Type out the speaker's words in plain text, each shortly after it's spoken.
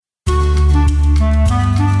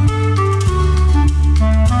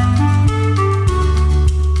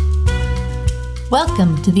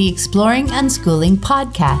Welcome to the Exploring Unschooling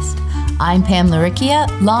podcast. I'm Pam Laricchia,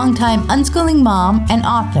 longtime unschooling mom and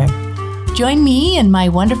author. Join me and my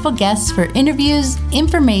wonderful guests for interviews,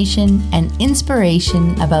 information, and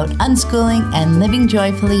inspiration about unschooling and living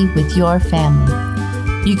joyfully with your family.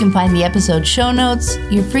 You can find the episode show notes,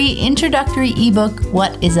 your free introductory ebook,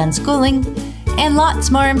 What is Unschooling, and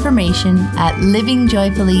lots more information at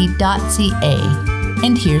livingjoyfully.ca.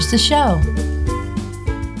 And here's the show.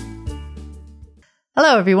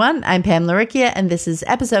 Hello, everyone. I'm Pam Laricchia, and this is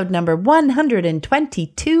episode number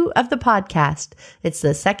 122 of the podcast. It's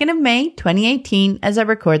the 2nd of May, 2018, as I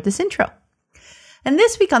record this intro. And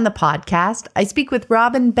this week on the podcast, I speak with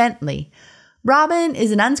Robin Bentley. Robin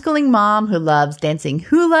is an unschooling mom who loves dancing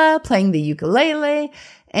hula, playing the ukulele,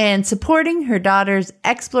 and supporting her daughter's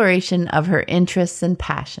exploration of her interests and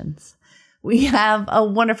passions. We have a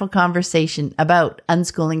wonderful conversation about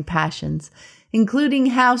unschooling passions, including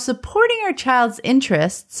how supporting our child's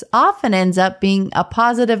interests often ends up being a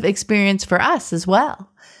positive experience for us as well,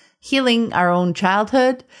 healing our own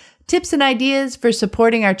childhood, tips and ideas for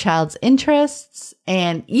supporting our child's interests,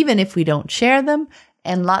 and even if we don't share them,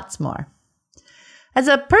 and lots more. As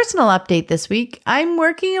a personal update this week, I'm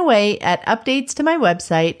working away at updates to my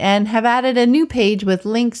website and have added a new page with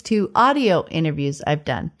links to audio interviews I've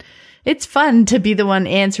done. It's fun to be the one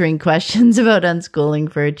answering questions about unschooling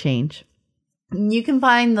for a change. You can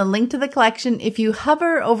find the link to the collection if you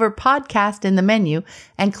hover over podcast in the menu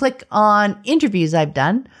and click on interviews I've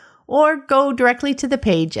done, or go directly to the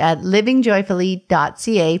page at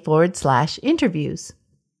livingjoyfully.ca/interviews.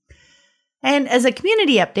 And as a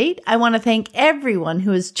community update, I want to thank everyone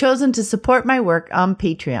who has chosen to support my work on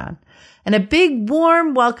Patreon. And a big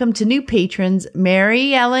warm welcome to new patrons,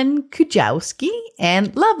 Mary Ellen Kujowski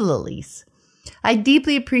and Love Lilies. I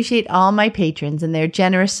deeply appreciate all my patrons and their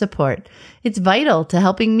generous support. It's vital to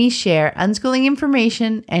helping me share unschooling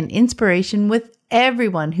information and inspiration with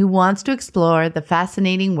everyone who wants to explore the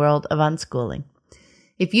fascinating world of unschooling.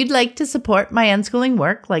 If you'd like to support my unschooling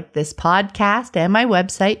work, like this podcast and my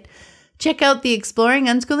website, check out the Exploring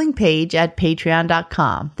Unschooling page at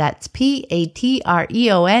patreon.com. That's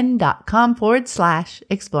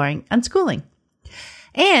patreon.com/exploring unschooling.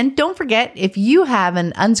 And don't forget, if you have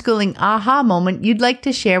an unschooling aha moment you'd like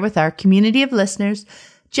to share with our community of listeners,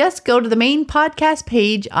 just go to the main podcast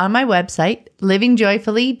page on my website,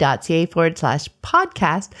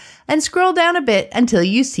 livingjoyfully.ca/podcast, and scroll down a bit until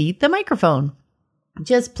you see the microphone.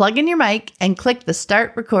 Just plug in your mic and click the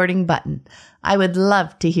start recording button. I would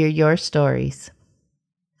love to hear your stories.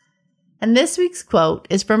 And this week's quote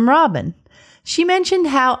is from Robin. She mentioned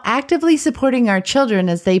how actively supporting our children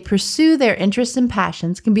as they pursue their interests and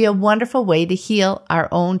passions can be a wonderful way to heal our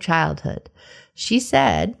own childhood. She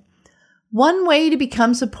said, "One way to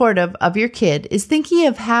become supportive of your kid is thinking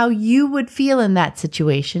of how you would feel in that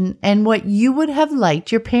situation and what you would have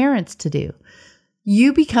liked your parents to do.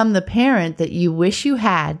 You become the parent that you wish you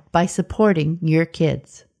had by supporting your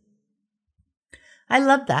kids." I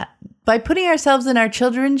love that. By putting ourselves in our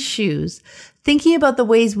children's shoes, thinking about the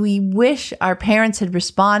ways we wish our parents had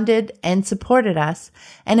responded and supported us,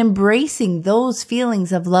 and embracing those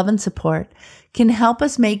feelings of love and support can help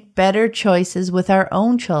us make better choices with our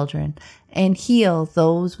own children and heal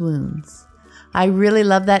those wounds. I really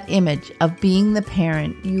love that image of being the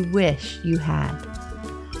parent you wish you had.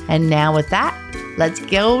 And now with that, let's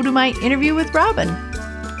go to my interview with Robin.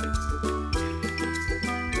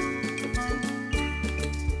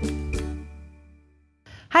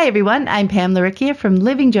 Hi, everyone. I'm Pam Laricchia from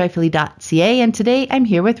livingjoyfully.ca, and today I'm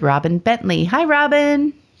here with Robin Bentley. Hi,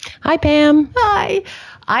 Robin. Hi, Pam. Hi.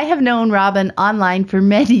 I have known Robin online for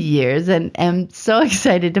many years and am so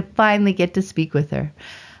excited to finally get to speak with her.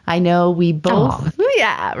 I know we both,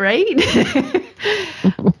 yeah, right?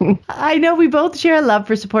 I know we both share a love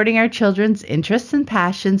for supporting our children's interests and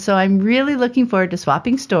passions, so I'm really looking forward to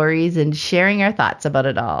swapping stories and sharing our thoughts about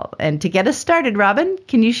it all. And to get us started, Robin,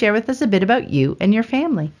 can you share with us a bit about you and your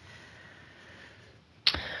family?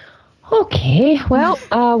 Okay, well,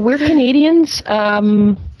 we're Canadians.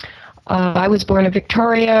 I was born in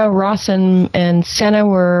Victoria. Ross and Senna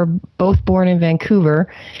were both born in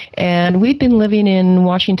Vancouver. And we've been living in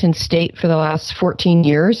Washington State for the last 14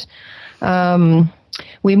 years.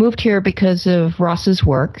 We moved here because of Ross's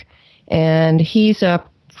work. And he's a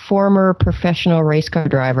former professional race car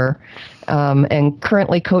driver and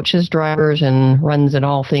currently coaches drivers and runs an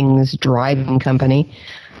all things driving company.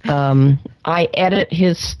 I edit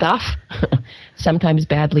his stuff, sometimes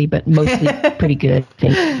badly, but mostly pretty good, I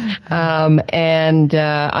think. And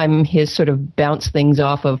I'm his sort of bounce things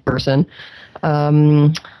off of person.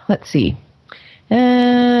 Let's see.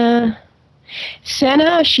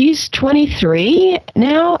 Senna, she's 23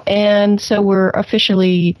 now, and so we're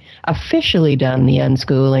officially done the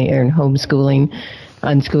unschooling or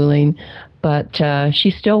unschooling. But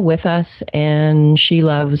she's still with us, and she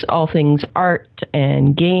loves all things art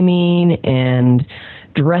and gaming and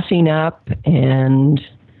dressing up, and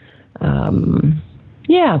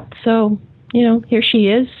so here she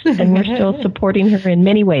is, and we're still supporting her in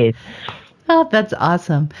many ways. Oh, that's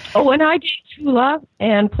awesome. Oh, and I do hula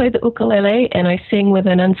and play the ukulele, and I sing with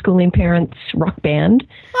an unschooling parents rock band.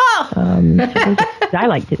 Oh! So I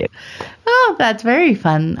like to do. Oh, that's very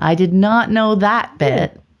fun. I did not know that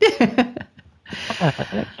bit.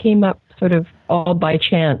 That came up sort of all by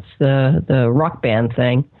chance, the rock band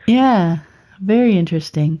thing. Yeah, very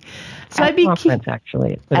interesting. So at a conference,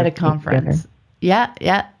 actually. At a conference. Yeah.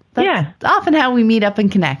 That's often how we meet up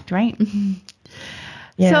and connect, right?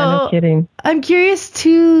 Yeah, no kidding. I'm curious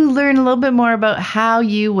to learn a little bit more about how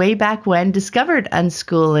you, way back when, discovered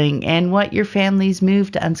unschooling and what your family's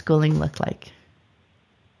move to unschooling looked like.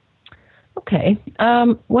 Okay.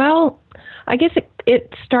 Well, I guess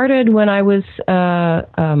it started when I was a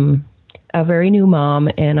very new mom,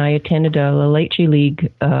 and I attended a La Leche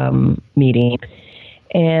League meeting.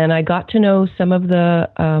 And I got to know some of the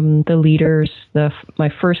leaders, my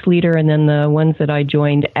first leader, and then the ones that I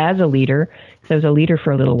joined as a leader. So I was a leader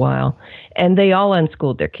for a little while, and they all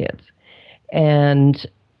unschooled their kids. And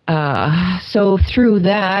so through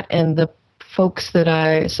that, and the folks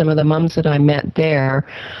some of the moms that I met there,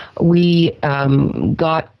 we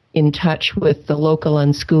got in touch with the local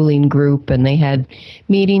unschooling group, and they had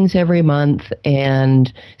meetings every month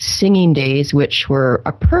and singing days, which were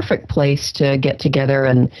a perfect place to get together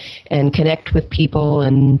and connect with people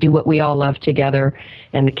and do what we all love together,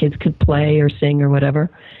 and the kids could play or sing or whatever.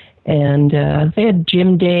 And they had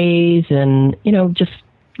gym days and just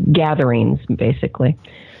gatherings, basically,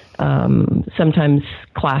 sometimes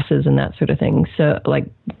classes and that sort of thing, so like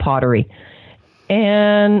pottery.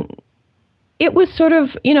 And it was sort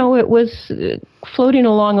of, it was floating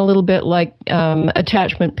along a little bit like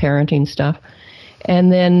attachment parenting stuff.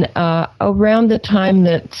 And then around the time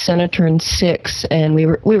that Senna turned 6, and we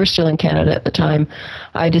were still in Canada at the time,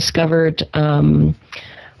 I discovered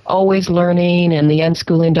Always Learning and the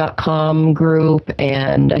unschooling.com group,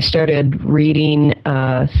 and I started reading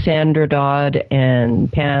Sandra Dodd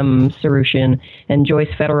and Pam Sarushin and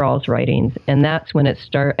Joyce Federall's writings. And that's when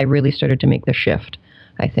I really started to make the shift,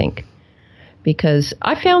 I think. Because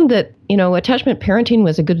I found that, attachment parenting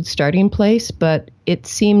was a good starting place, but it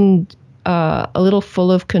seemed a little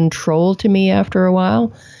full of control to me after a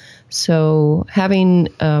while. So having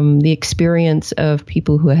the experience of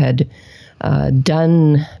people who had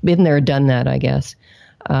been there, done that, I guess,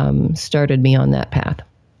 started me on that path.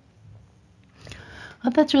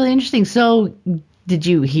 Oh, that's really interesting. So did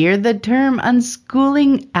you hear the term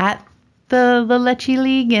unschooling at the Leche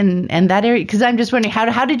League and that area? Because I'm just wondering,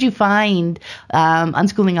 how did you find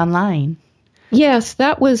unschooling online? Yes,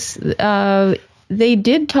 that was, they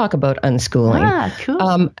did talk about unschooling. Ah, cool.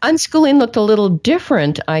 Unschooling looked a little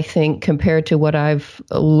different, I think, compared to what I've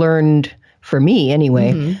learned, for me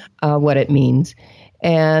anyway, what it means.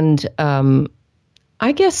 And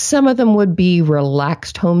I guess some of them would be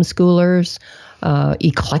relaxed homeschoolers,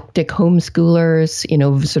 eclectic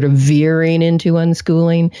homeschoolers, sort of veering into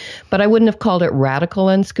unschooling. But I wouldn't have called it radical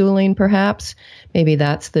unschooling, perhaps. Maybe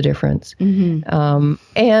that's the difference. Mm-hmm.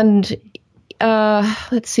 And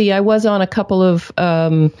let's see, I was on a couple of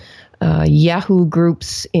Yahoo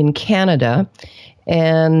groups in Canada,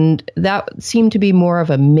 and that seemed to be more of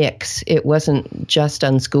a mix. It wasn't just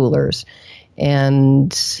unschoolers,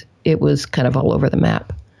 and it was kind of all over the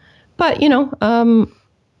map. But,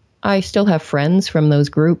 I still have friends from those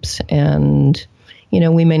groups, and,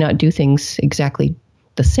 we may not do things exactly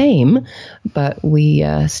the same, but we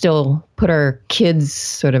still put our kids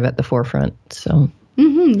sort of at the forefront. So,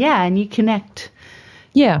 yeah, and you connect.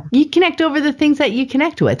 Yeah. You connect over the things that you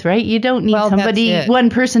connect with, right? You don't need one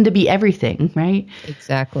person to be everything, right?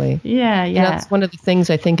 Exactly. Yeah. And that's one of the things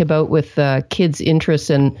I think about with kids' interests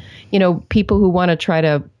and, people who want to try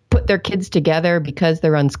to put their kids together because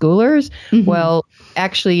they're unschoolers. Mm-hmm. Well,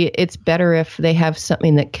 actually, it's better if they have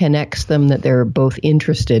something that connects them that they're both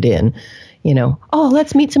interested in.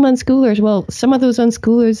 Let's meet some unschoolers. Well, some of those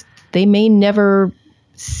unschoolers, they may never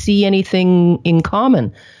see anything in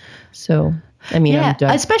common. So, I'm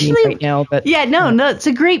especially right now, but no, it's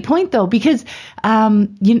a great point though, because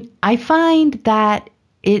I find that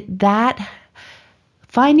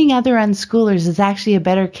finding other unschoolers is actually a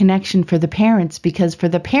better connection for the parents, because for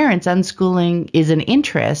the parents, unschooling is an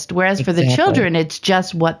interest, whereas for the children, it's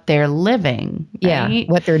just what they're living. Right?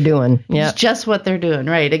 Yeah, what they're doing. Yeah, it's just what they're doing.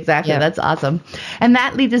 Right, exactly. Yeah. That's awesome. And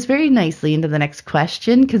that leads us very nicely into the next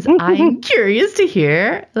question, because I'm curious to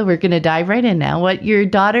hear, we're going to dive right in now, what your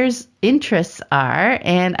daughter's interests are,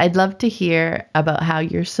 and I'd love to hear about how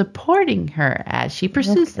you're supporting her as she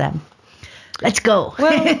pursues them. Let's go.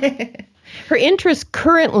 Well, her interests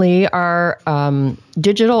currently are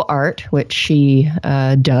digital art, which she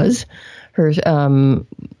does. Her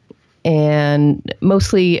and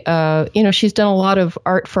mostly, she's done a lot of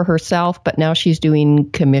art for herself, but now she's doing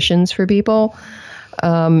commissions for people.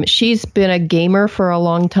 She's been a gamer for a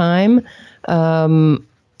long time.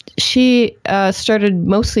 She started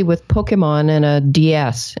mostly with Pokemon and a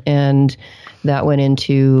DS, and that went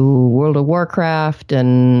into World of Warcraft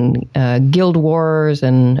and Guild Wars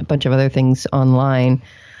and a bunch of other things online.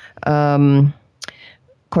 Of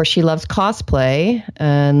course, she loves cosplay,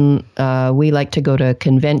 and we like to go to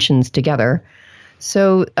conventions together.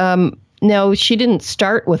 So now, she didn't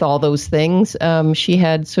start with all those things. She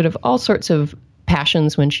had sort of all sorts of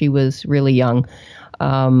passions when she was really young.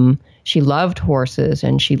 She loved horses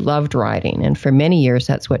and she loved riding. And for many years,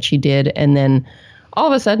 that's what she did. And then all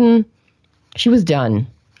of a sudden, she was done.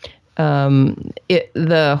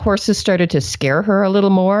 The horses started to scare her a little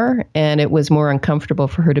more, and it was more uncomfortable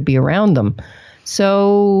for her to be around them.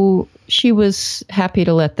 So she was happy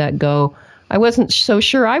to let that go. I wasn't so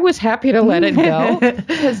sure I was happy to let it go,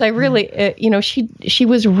 because I really, she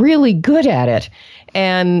was really good at it.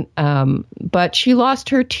 And but she lost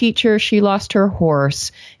her teacher, she lost her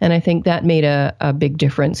horse, and I think that made a big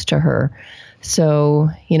difference to her. So,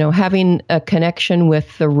 having a connection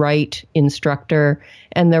with the right instructor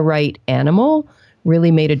and the right animal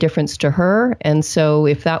really made a difference to her. And so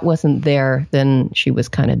if that wasn't there, then she was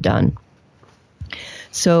kind of done.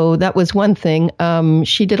 So that was one thing.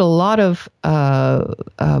 She did a lot of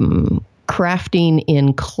crafting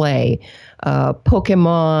in clay,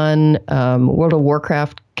 Pokemon, World of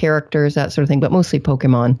Warcraft characters, that sort of thing, but mostly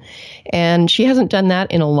Pokemon. And she hasn't done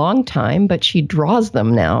that in a long time, but she draws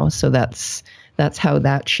them now. So that's how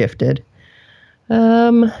that shifted.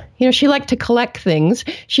 She liked to collect things.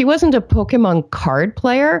 She wasn't a Pokemon card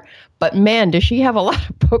player, but man, does she have a lot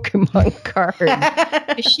of Pokemon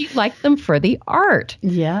cards. She liked them for the art.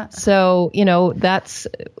 Yeah. So,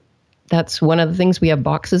 that's one of the things we have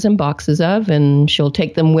boxes and boxes of, and she'll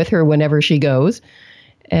take them with her whenever she goes.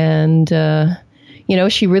 And,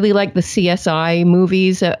 she really liked the CSI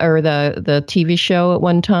movies or the TV show at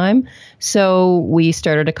one time. So we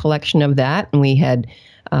started a collection of that, and we had,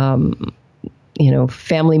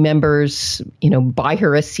 family members, buy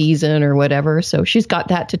her a season or whatever. So she's got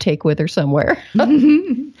that to take with her somewhere.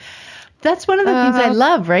 That's one of the things I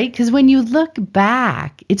love, right? Because when you look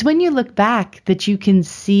back, it's when you look back that you can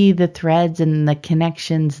see the threads and the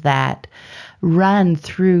connections that run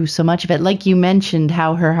through so much of it. Like you mentioned,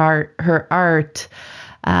 how her art,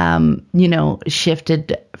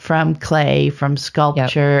 shifted from clay, from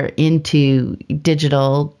sculpture into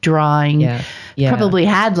digital drawing. Yeah. Probably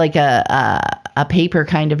had like a paper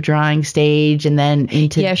kind of drawing stage, and then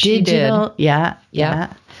into digital. She did. Yeah.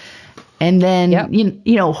 And then,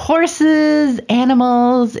 horses,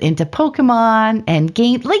 animals, into Pokemon and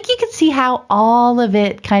games. Like, you can see how all of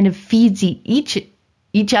it kind of feeds each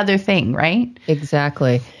other thing, right?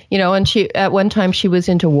 Exactly. And she, at one time, she was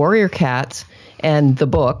into Warrior Cats and the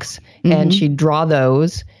books, and she'd draw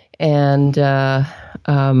those. And, all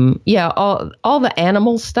the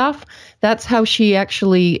animal stuff. That's how she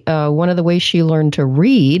actually, one of the ways she learned to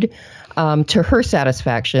read, to her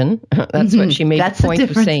satisfaction, that's what she made a point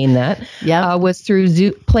of saying that, was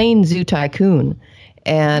through playing Zoo Tycoon.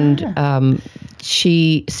 And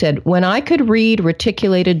she said, when I could read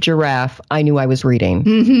Reticulated Giraffe, I knew I was reading.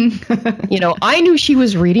 I knew she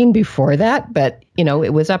was reading before that, but,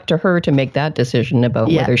 it was up to her to make that decision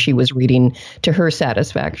about whether she was reading to her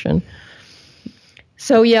satisfaction.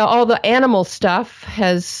 So, all the animal stuff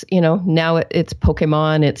has, now it's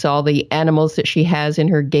Pokemon. It's all the animals that she has in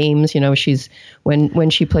her games. She's when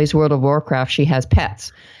she plays World of Warcraft, she has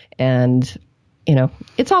pets. And,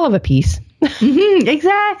 it's all of a piece.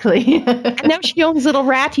 Exactly. And now she owns little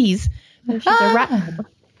ratties. She's a rat.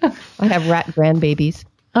 I have rat grandbabies.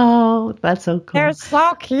 Oh, that's so cool. They're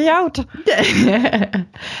so cute.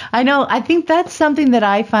 I know. I think that's something that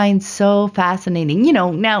I find so fascinating.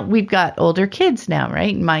 Now we've got older kids now,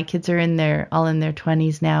 right? My kids are all in their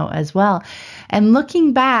 20s now as well. And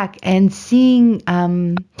looking back and seeing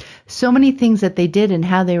so many things that they did and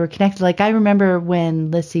how they were connected. Like, I remember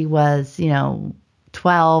when Lissy was,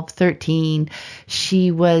 12, 13, she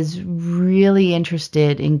was really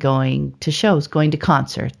interested in going to shows, going to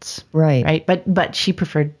concerts. Right. Right. But she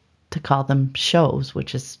preferred to call them shows,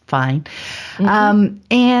 which is fine. Mm-hmm.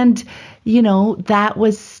 And, that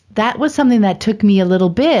was something that took me a little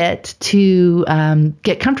bit to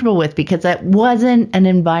get comfortable with, because that wasn't an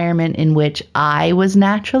environment in which I was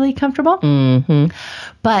naturally comfortable. Mm-hmm.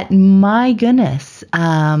 But my goodness,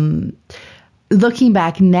 looking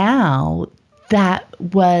back now,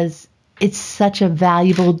 it's such a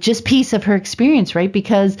valuable just piece of her experience, right?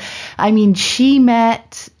 Because, she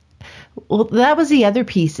met, well, that was the other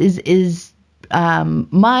piece is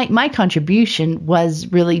my contribution was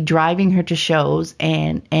really driving her to shows.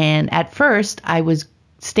 And at first I was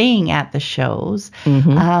staying at the shows,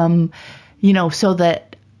 Mm-hmm. So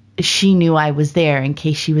that she knew I was there in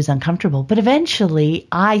case she was uncomfortable. But eventually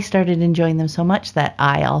I started enjoying them so much that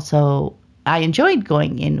I enjoyed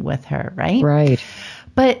going in with her. Right. Right.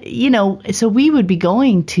 But, so we would be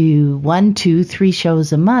going to 1, 2, 3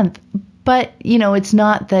 shows a month. But, it's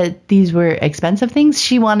not that these were expensive things.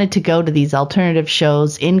 She wanted to go to these alternative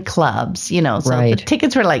shows in clubs, so Right. the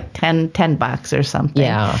tickets were like $10 or something.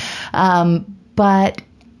 Yeah. But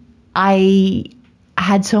I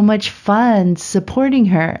had so much fun supporting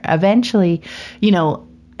her, eventually,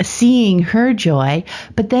 seeing her joy.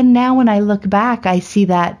 But then now when I look back, I see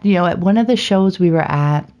that, at one of the shows we were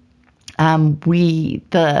at,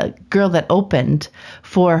 the girl that opened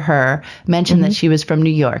for her mentioned that she was from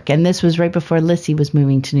New York, and this was right before Lissy was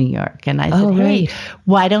moving to New York. And I said, hey, right.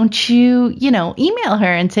 why don't you, email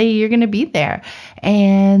her and say you're going to be there?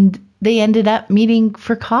 And they ended up meeting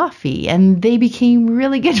for coffee, and they became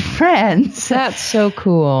really good friends. That's so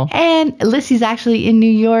cool. And Lissy's actually in New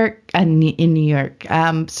York.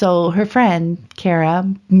 So her friend,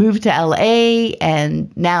 Kara, moved to LA,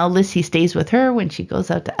 and now Lissy stays with her when she goes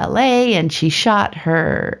out to LA, and she shot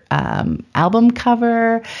her album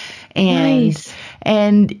cover. And, Nice.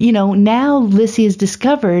 And, now Lissy has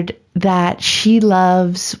discovered that she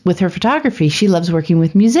loves, with her photography, she loves working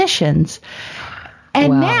with musicians.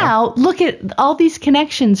 And Wow. now look at all these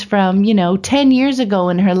connections from, 10 years ago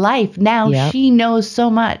in her life. Now Yep. she knows so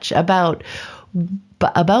much about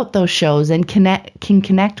those shows and can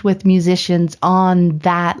connect with musicians on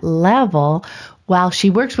that level while she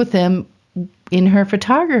works with them in her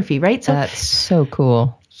photography, right? So That's so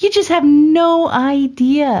cool. you just have no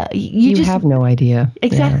idea. You just have no idea.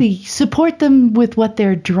 Exactly. Support them with what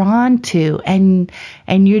they're drawn to, and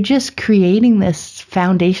you're just creating this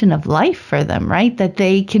foundation of life for them, right? That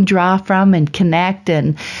they can draw from and connect.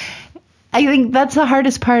 And I think that's the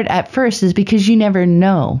hardest part at first, is because you never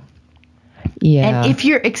know. Yeah. And if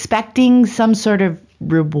you're expecting some sort of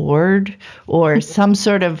reward or some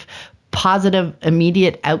sort of positive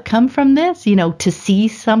immediate outcome from this, to see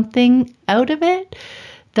something out of it,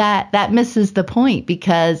 that misses the point,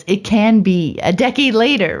 because it can be a decade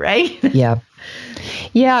later, right? Yeah.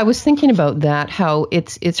 Yeah, I was thinking about that, how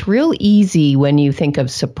it's real easy when you think of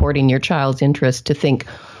supporting your child's interest to think,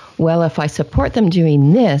 well, if I support them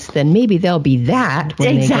doing this, then maybe they'll be that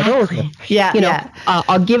when they get older. Yeah,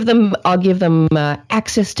 I'll give them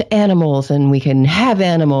access to animals, and we can have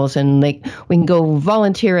animals, and we can go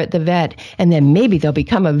volunteer at the vet, and then maybe they'll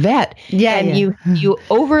become a vet. Yeah, and yeah. you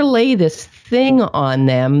overlay this thing on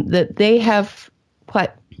them that they have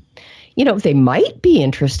they might be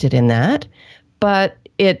interested in that, but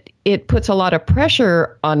it puts a lot of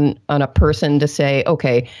pressure on a person to say,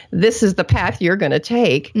 okay, this is the path you're going to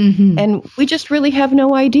take. Mm-hmm. And we just really have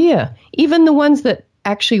no idea. Even the ones that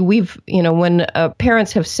actually when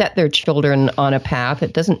parents have set their children on a path,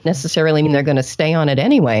 it doesn't necessarily mean they're going to stay on it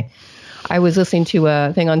anyway. I was listening to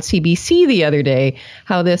a thing on CBC the other day,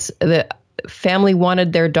 how the family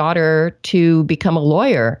wanted their daughter to become a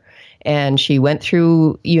lawyer. And she went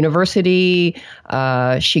through university.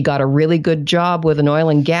 She got a really good job with an oil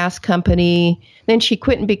and gas company. Then she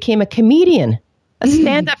quit and became a comedian, a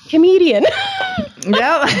stand-up comedian.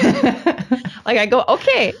 No. Like, I go,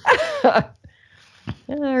 okay.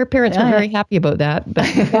 Her parents were very happy about that,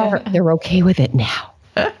 but they're okay with it now.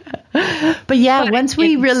 But yeah, once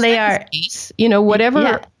we relay our, case, whatever.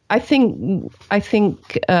 Yeah. I think,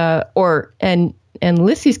 and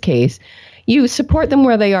Lissy's case, you support them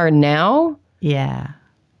where they are now. Yeah.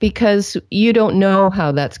 Because you don't know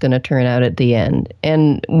how that's going to turn out at the end.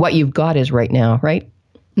 And what you've got is right now, right?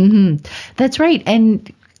 Mm-hmm. That's right.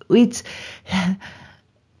 And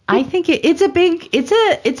I think it's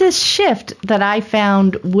a shift that I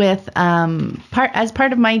found with as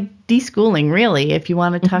part of my deschooling, really, if you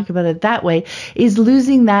want to talk about it that way, is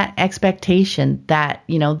losing that expectation that,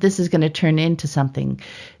 this is going to turn into something.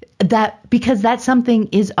 that because that something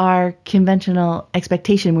is our conventional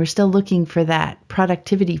expectation. We're still looking for that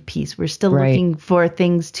productivity piece. We're still Right. looking for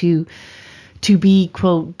things to be,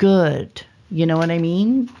 quote, good. You know what I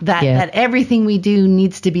mean? That everything we do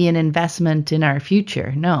needs to be an investment in our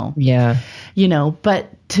future. No. Yeah. You know, but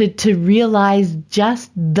to realize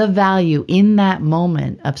just the value in that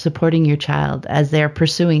moment of supporting your child as they're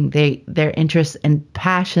pursuing their interests and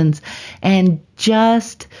passions, and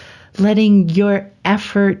just letting your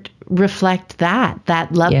effort reflect that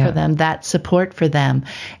love for them, that support for them.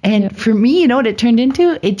 And for me, you know what it turned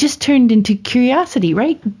into? It just turned into curiosity,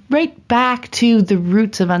 right back to the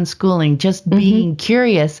roots of unschooling, just being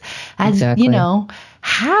curious as, you know,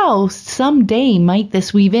 how someday might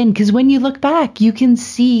this weave in? Because when you look back, you can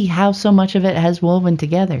see how so much of it has woven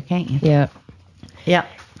together, can't you? Yeah. Yeah.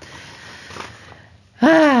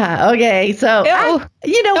 Okay. So,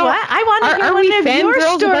 you know what? I want to hear one of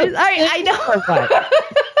your stories. I know.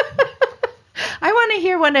 I want to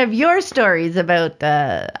hear one of your stories about,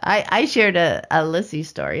 I shared a Lissy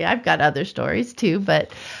story. I've got other stories too,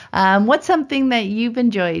 but what's something that you've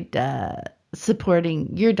enjoyed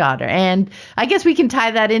supporting your daughter? And I guess we can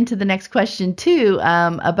tie that into the next question too,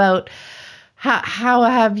 about how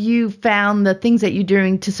have you found the things that you're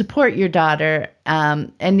doing to support your daughter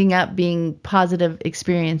ending up being positive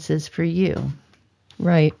experiences for you?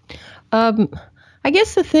 Right. I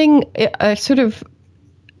guess the thing sort of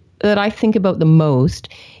that I think about the most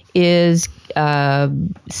is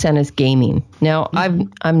Senna's gaming. Now,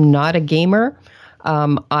 I'm not a gamer.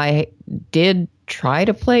 I did try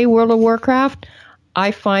to play World of Warcraft.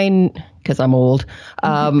 I find, because I'm old,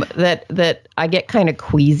 that I get kind of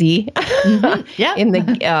queasy. In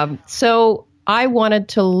the so I wanted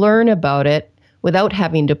to learn about it without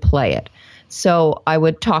having to play it. So I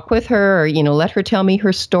would talk with her, or let her tell me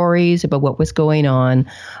her stories about what was going on.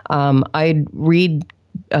 I'd read.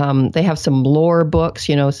 They have some lore books,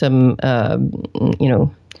 some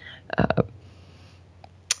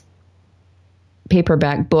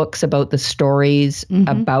paperback books about the stories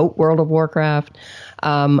about World of Warcraft.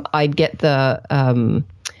 I'd get the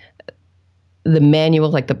manual,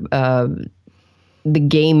 like the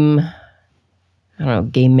game. I don't know,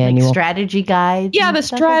 game manual. Like strategy guides? Yeah, the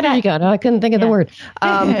strategy guide. I couldn't think of the word.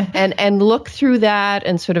 And look through that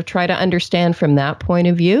and sort of try to understand from that point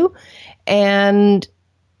of view. And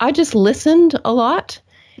I just listened a lot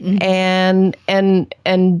and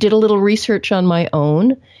did a little research on my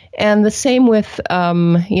own. And the same with,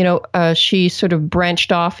 she sort of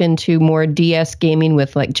branched off into more DS gaming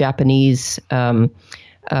with like Japanese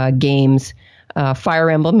games. Fire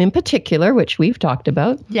Emblem in particular, which we've talked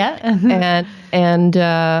about. Yeah. and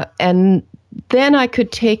then I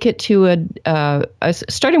could take it to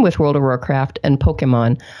starting with World of Warcraft and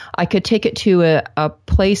Pokemon, I could take it to a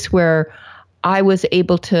place where I was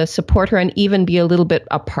able to support her and even be a little bit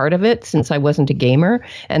a part of it, since I wasn't a gamer,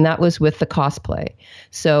 and that was with the cosplay.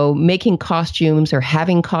 So making costumes or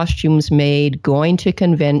having costumes made, going to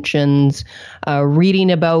conventions,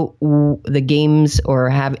 reading about the games,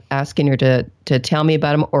 or asking her to tell me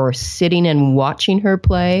about them, or sitting and watching her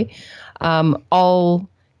play, all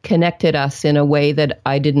connected us in a way that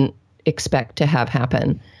I didn't expect to have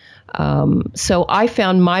happen. So I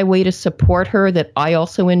found my way to support her that I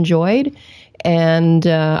also enjoyed. And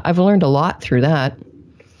I've learned a lot through that.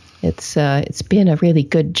 It's been a really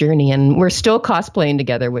good journey, and we're still cosplaying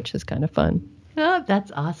together, which is kind of fun. Oh,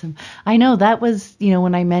 that's awesome. I know that was,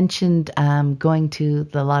 when I mentioned going to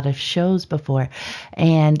a lot of shows before,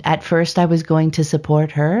 and at first I was going to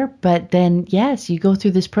support her, but then, yes, you go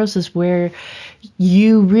through this process where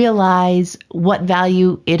you realize what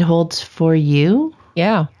value it holds for you.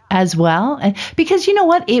 Yeah. As well. Because you know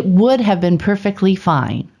what? It would have been perfectly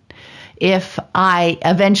fine if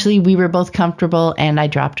eventually we were both comfortable and I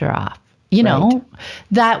dropped her off.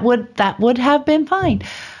 That would have been fine.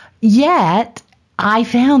 Yet I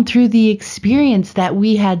found through the experience that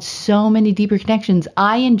we had so many deeper connections.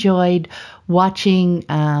 I enjoyed watching,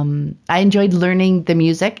 I enjoyed learning the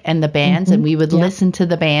music and the bands, and we would listen to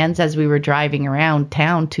the bands as we were driving around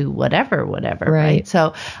town to whatever, right?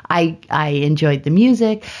 So I enjoyed the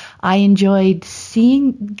music. I enjoyed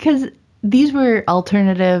seeing, because these were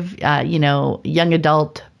alternative, young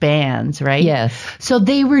adult bands, right? Yes. So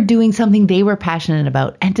they were doing something they were passionate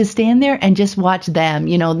about. And to stand there and just watch them,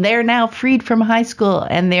 they're now freed from high school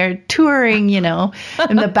and they're touring, in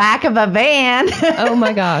the back of a van. Oh,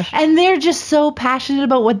 my gosh. And they're just so passionate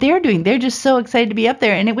about what they're doing. They're just so excited to be up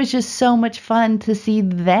there. And it was just so much fun to see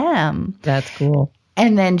them. That's cool.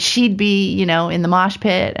 And then she'd be, in the mosh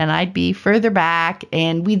pit, and I'd be further back,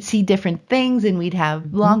 and we'd see different things, and we'd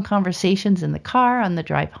have long conversations in the car on the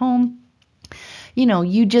drive home.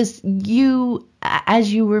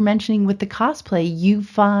 as you were mentioning with the cosplay, you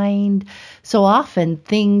find so often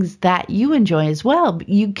things that you enjoy as well.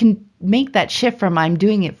 You can make that shift from I'm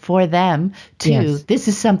doing it for them to Yes. this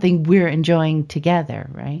is something we're enjoying together,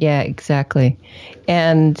 right? Yeah, exactly.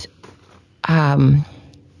 And I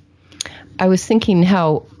was thinking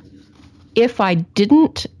how if I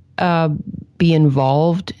didn't be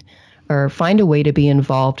involved or find a way to be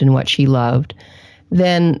involved in what she loved,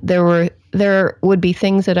 then there would be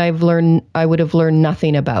things that I would have learned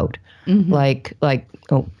nothing about, like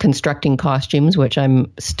constructing costumes, which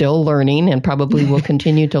I'm still learning and probably will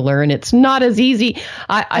continue to learn. It's not as easy.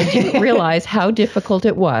 I didn't realize how difficult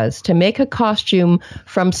it was to make a costume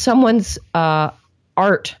from someone's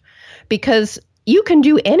art, because you can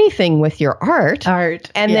do anything with your art.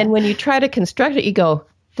 And then when you try to construct it, you go,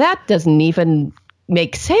 that doesn't even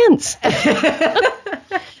make sense.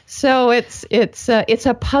 So it's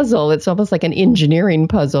a puzzle. It's almost like an engineering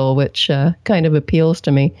puzzle, which kind of appeals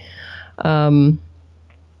to me.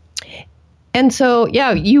 And so,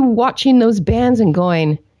 yeah, you watching those bands and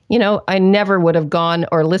going, I never would have gone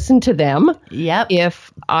or listened to them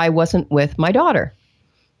if I wasn't with my daughter.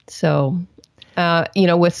 So,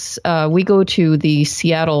 we go to the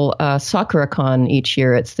Seattle Sakura-Con each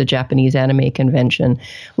year. It's the Japanese anime convention.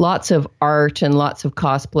 Lots of art and lots of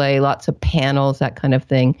cosplay, lots of panels, that kind of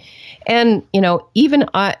thing. And, even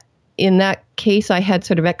in that case, I had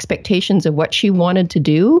sort of expectations of what she wanted to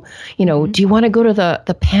do. Do you want to go to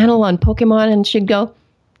the panel on Pokemon? And she'd go,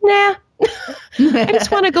 nah, I just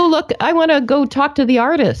want to go look. I want to go talk to the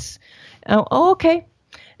artists. Oh, okay.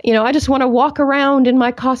 I just want to walk around in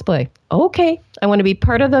my cosplay. Okay. I want to be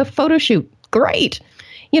part of the photo shoot. Great.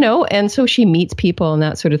 And so she meets people and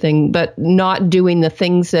that sort of thing, but not doing the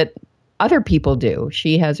things that other people do.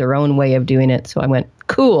 She has her own way of doing it. So I went,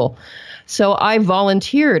 cool. So I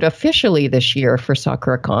volunteered officially this year for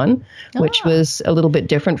Sakura-Con, which was a little bit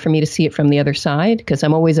different for me to see it from the other side, because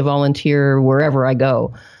I'm always a volunteer wherever I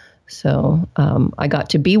go. So I got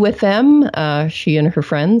to be with them, she and her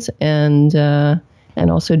friends, and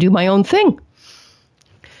also do my own thing.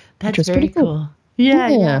 That's very cool.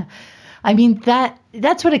 Yeah. I mean,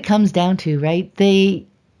 that's what it comes down to, right?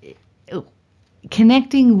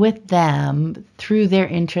 Connecting with them through their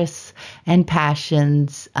interests and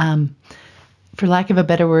passions, for lack of a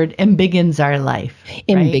better word, embiggens our life. Right?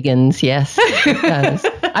 Embiggens, yes. It does.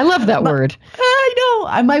 I love that word. I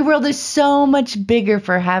know. My world is so much bigger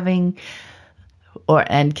for having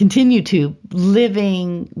and continue to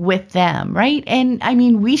living with them, right? And I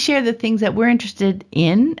mean, we share the things that we're interested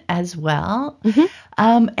in as well.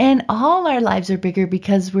 And all our lives are bigger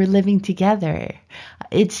because we're living together.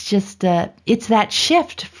 It's just, it's that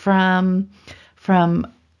shift from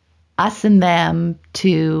us and them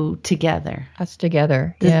to together. Us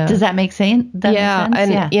together. Does that make sense?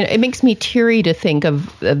 And it makes me teary to think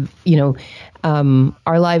of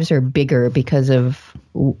our lives are bigger because of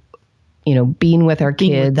being with our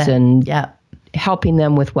kids and helping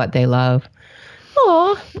them with what they love.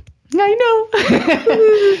 Oh, I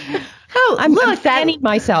know. I'm fanning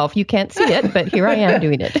myself. You can't see it, but here I am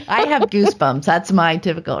doing it. I have goosebumps. That's my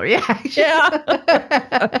typical reaction.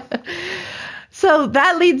 So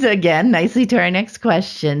that leads again nicely to our next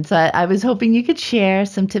question. So I was hoping you could share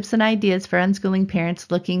some tips and ideas for unschooling parents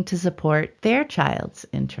looking to support their child's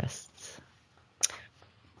interests.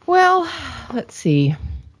 Well, let's see.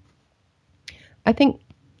 I think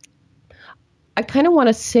I kind of want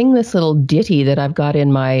to sing this little ditty that I've got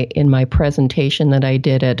in my presentation that I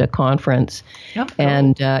did at a conference,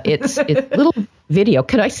 and it's a little video.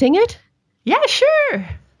 Could I sing it? Yeah, sure.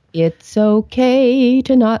 It's okay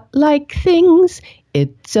to not like things.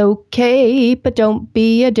 It's okay, but don't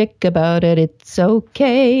be a dick about it. It's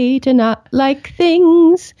okay to not like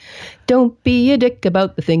things. Don't be a dick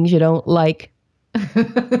about the things you don't like.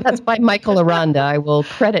 That's by Michael Aranda. I will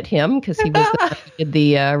credit him because he was the one who did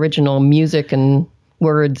the original music and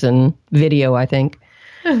words and video, I think.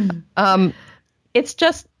 It's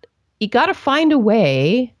just, you got to find a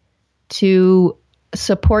way to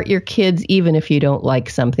support your kids even if you don't like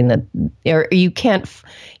something that, or you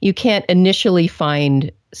can't initially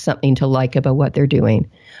find something to like about what they're doing.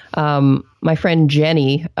 My friend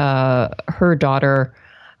Jenny, her daughter,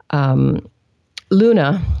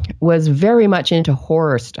 Luna, was very much into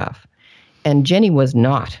horror stuff, and Jenny was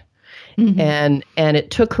not. And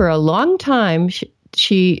it took her a long time.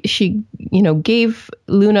 She gave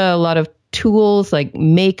Luna a lot of tools like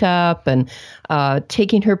makeup and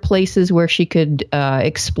taking her places where she could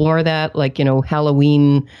explore that, like,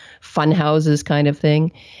 Halloween fun houses kind of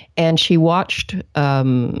thing. And she watched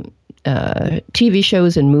TV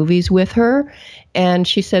shows and movies with her. And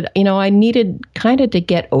she said, I needed kind of to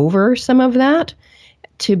get over some of that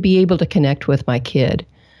to be able to connect with my kid.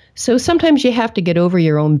 So sometimes you have to get over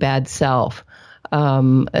your own bad self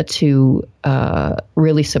to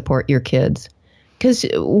really support your kids. Because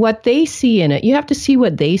what they see in it, you have to see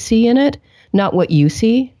what they see in it, not what you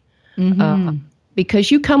see. Mm-hmm.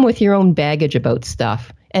 Because you come with your own baggage about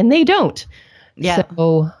stuff, and they don't. Yeah.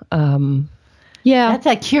 So, That's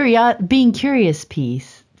that being curious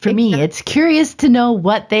piece. For me, it's curious to know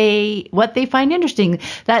what they find interesting.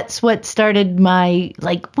 That's what started my,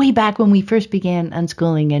 way back when we first began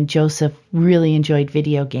unschooling and Joseph really enjoyed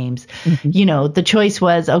video games. Mm-hmm. The choice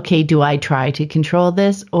was, okay, do I try to control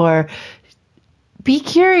this or be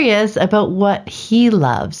curious about what he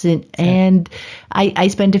loves? And I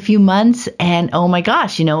spent a few months and, oh my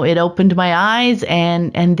gosh, it opened my eyes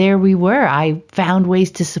and there we were. I found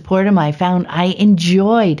ways to support him. I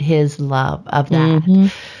enjoyed his love of that, mm-hmm.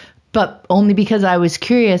 but only because I was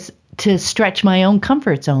curious to stretch my own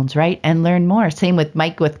comfort zones, right? And learn more. Same with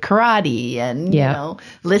Mike with karate and,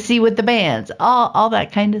 Lissy with the bands, all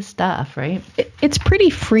that kind of stuff, right? It's pretty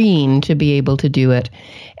freeing to be able to do it.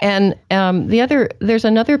 And there's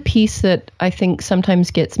another piece that I think sometimes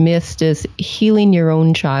gets missed is healing your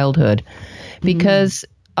own childhood. Because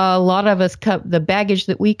a lot of us, the baggage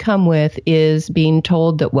that we come with is being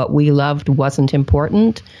told that what we loved wasn't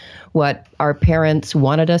important. What our parents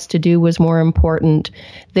wanted us to do was more important.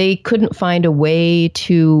 They couldn't find a way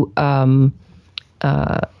to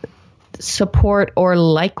support or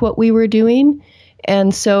like what we were doing.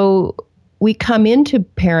 And so we come into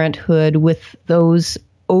parenthood with those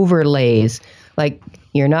overlays, like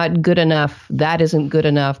you're not good enough, that isn't good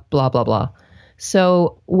enough, blah, blah, blah.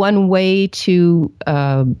 So one way to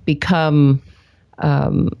become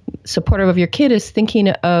supportive of your kid is thinking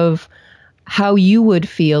of how you would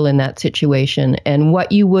feel in that situation and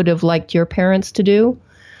what you would have liked your parents to do.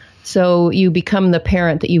 So you become the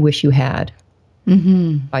parent that you wish you had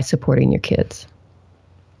by supporting your kids.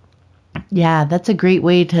 Yeah, that's a great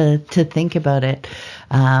way to think about it.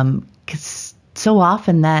 'Cause so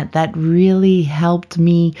often that really helped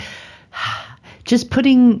me just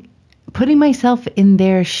putting myself in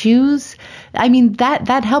their shoes. I mean,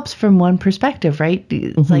 that helps from one perspective, right?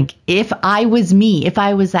 It's like if I was me, if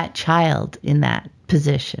I was that child in that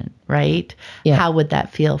position, right? Yeah. How would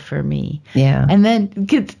that feel for me? Yeah. And then,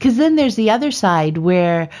 because then there's the other side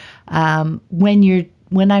where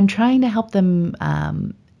when I'm trying to help them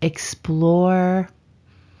explore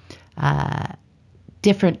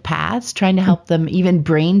different paths, trying to help them even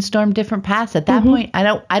brainstorm different paths. At that point, I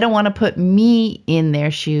don't want to put me in their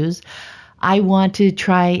shoes. I want to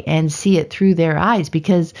try and see it through their eyes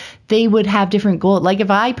because they would have different goals. Like if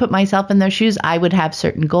I put myself in their shoes, I would have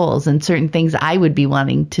certain goals and certain things I would be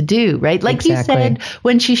wanting to do, right? Like exactly. You said,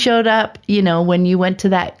 when she showed up, when you went to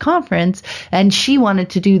that conference and she wanted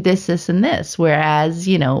to do this, this, and this, whereas,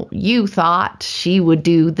 you thought she would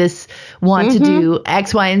do this, want to do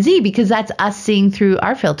X, Y, and Z because that's us seeing through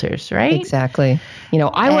our filters, right? Exactly.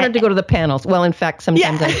 I wanted to go to the panels. Well, in fact,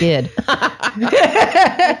 sometimes I did.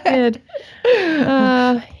 I did.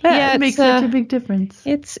 It makes such a big difference.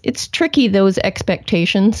 It's tricky, those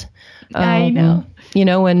expectations. I know.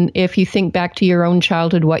 And if you think back to your own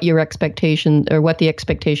childhood, what your expectations or what the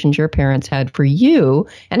expectations your parents had for you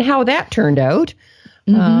and how that turned out,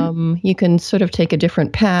 you can sort of take a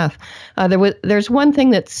different path. There's one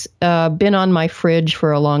thing that's been on my fridge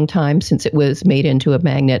for a long time since it was made into a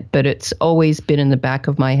magnet, but it's always been in the back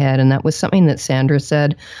of my head. And that was something that Sandra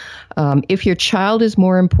said. If your child is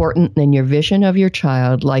more important than your vision of your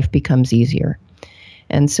child, life becomes easier.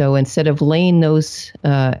 And so instead of laying those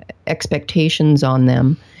expectations on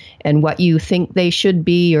them and what you think they should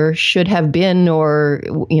be or should have been or,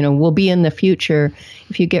 will be in the future,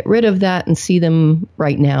 if you get rid of that and see them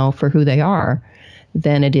right now for who they are,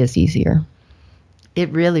 then it is easier. It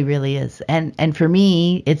really, really is. And for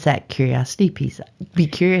me, it's that curiosity piece. Be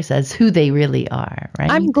curious as who they really are,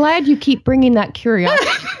 right? I'm glad you keep bringing that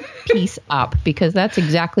curiosity piece up because that's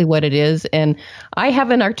exactly what it is. And I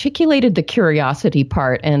haven't articulated the curiosity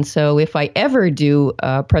part. And so if I ever do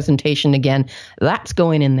a presentation again, that's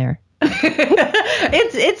going in there.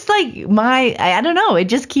 It's like I don't know, it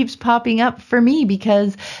just keeps popping up for me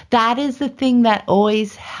because that is the thing that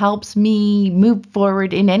always helps me move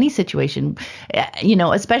forward in any situation,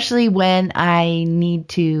 especially when I need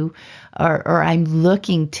to or I'm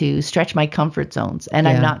looking to stretch my comfort zones and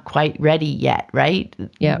I'm not quite ready yet, right?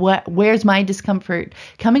 Yeah. Where's my discomfort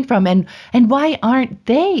coming from and why aren't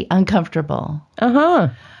they uncomfortable?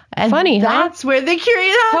 And funny, that's where the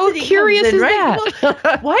curiosity How curious comes in, is right?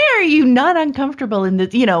 that? Why are you not uncomfortable in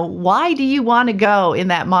this? Why do you want to go in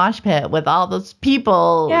that mosh pit with all those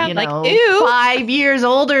people, ew. 5 years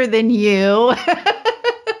older than you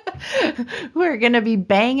who are going to be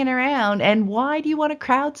banging around? And why do you want to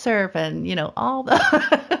crowd surf and, all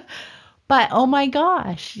the... But oh my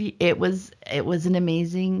gosh, it was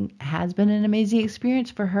has been an amazing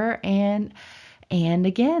experience for her, and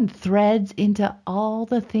again threads into all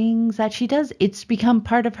the things that she does. It's become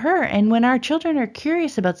part of her. And when our children are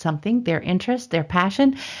curious about something, their interest, their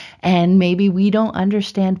passion, and maybe we don't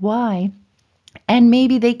understand why, and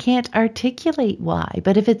maybe they can't articulate why,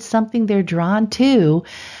 but if it's something they're drawn to,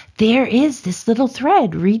 there is this little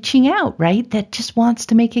thread reaching out, right? That just wants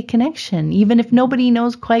to make a connection, even if nobody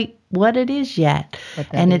knows quite what it is yet.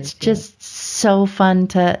 And it's just so fun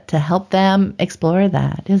to help them explore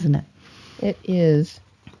that, isn't it? It is.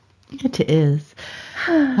 It is.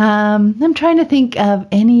 I'm trying to think of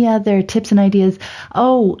any other tips and ideas.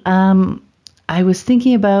 I was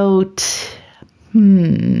thinking about,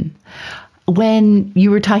 when you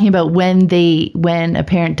were talking about when a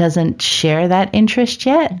parent doesn't share that interest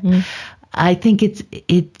yet, I think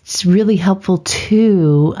it's really helpful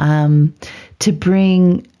to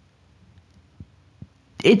bring.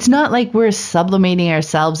 It's not like we're sublimating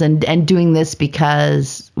ourselves and doing this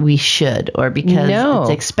because we should or because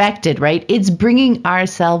it's expected, right? It's bringing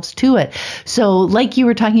ourselves to it. So like you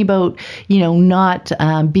were talking about, not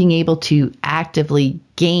being able to actively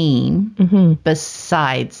game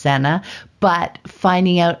besides Senna, but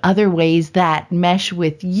finding out other ways that mesh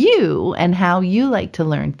with you and how you like to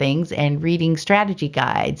learn things, and reading strategy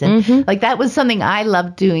guides. And like that was something I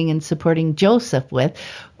loved doing and supporting Joseph with,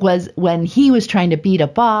 was when he was trying to beat a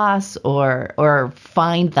boss or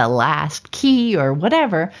find the last key or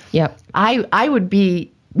whatever. Yep. I would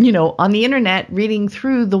be, on the internet reading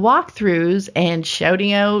through the walkthroughs and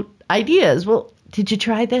shouting out ideas. Well, did you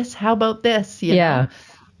try this? How about this? You know?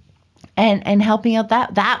 And helping out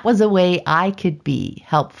that was a way I could be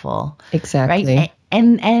helpful. Exactly. Right.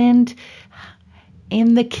 And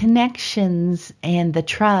in the connections and the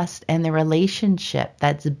trust and the relationship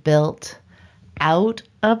that's built out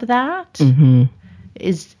of that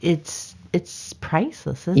it's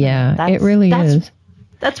priceless, isn't it? It really is.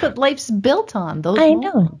 That's what life's built on. Those I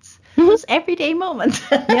moments. Those everyday moments.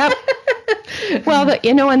 Yep. Well,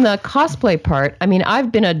 in the cosplay part, I mean,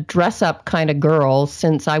 I've been a dress-up kind of girl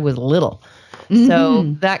since I was little. So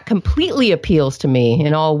that completely appeals to me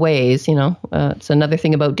in all ways, It's another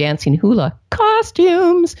thing about dancing hula.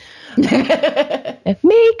 Costumes,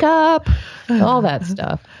 makeup, all that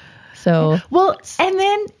stuff. So well, and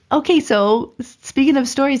then, okay, so speaking of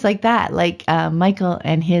stories like that, like Michael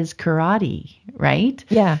and his karate, right?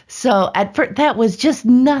 Yeah. So at first, that was just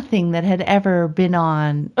nothing that had ever been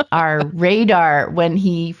on our radar when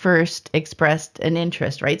he first expressed an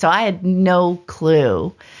interest, right? So I had no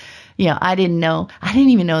clue. I didn't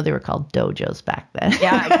even know they were called dojos back then.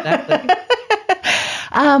 Yeah, exactly.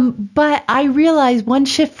 But I realized one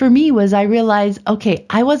shift for me was okay,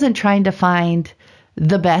 I wasn't trying to find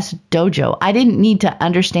the best dojo. I didn't need to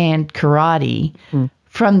understand karate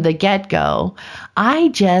from the get-go. I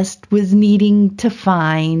just was needing to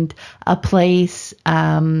find a place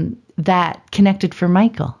that connected for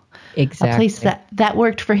Michael. Exactly. A place that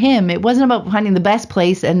worked for him. It wasn't about finding the best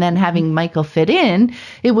place and then having Michael fit in.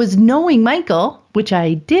 It was knowing Michael, which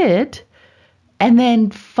I did, and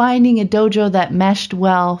then finding a dojo that meshed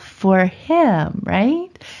well for him,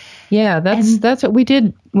 right? Yeah, that's what we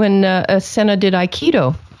did when Senna did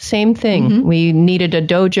Aikido. Same thing. We needed a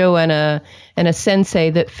dojo and a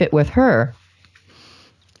sensei that fit with her.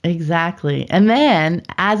 Exactly. And then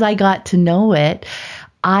as I got to know it,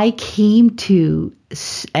 I came to,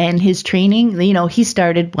 and his training, he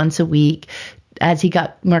started once a week. As he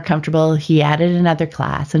got more comfortable, he added another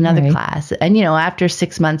class. And, after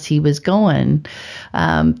 6 months, he was going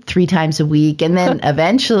 3 times a week. And then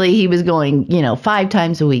eventually he was going, 5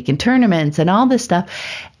 times a week in tournaments and all this stuff.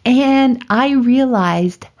 And I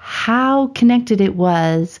realized how connected it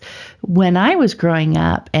was when I was growing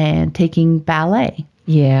up and taking ballet.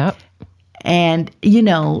 Yeah. And,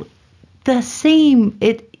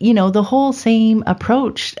 the whole same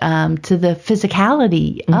approach to the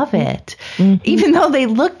physicality of it, even though they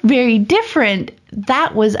look very different,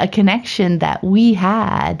 that was a connection that we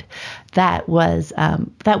had that was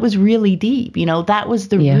really deep. That was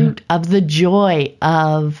the root of the joy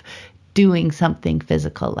of doing something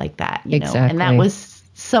physical like that. Exactly. And that was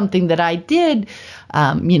something that I did,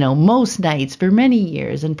 most nights for many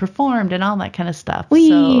years and performed and all that kind of stuff.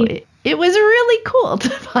 So it was really cool to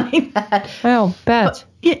find that. Oh, bet.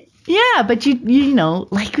 Yeah, but you know,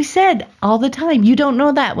 like we said all the time, you don't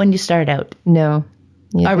know that when you start out. No.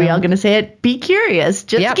 Are we all going to say it? Be curious.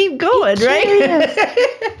 Just keep going, right?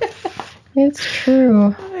 It's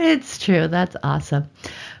true. It's true. That's awesome.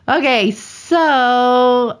 Okay,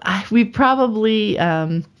 so we probably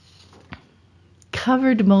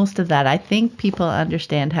covered most of that. I think people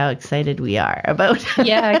understand how excited we are about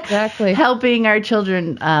exactly. helping our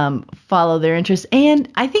children follow their interests. And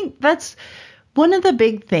I think that's one of the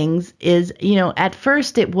big things is, you know, at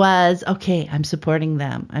first it was, okay, I'm supporting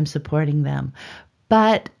them.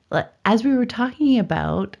 But as we were talking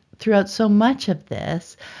about throughout so much of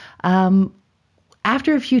this,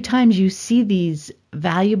 after a few times you see these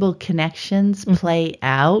valuable connections play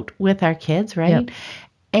out with our kids, right? Yep.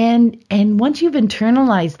 And once you've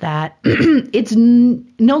internalized that, it's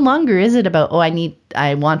no longer is it about,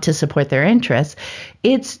 I want to support their interests.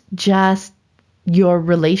 It's just your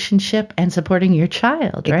relationship and supporting your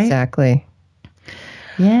child, right? Exactly.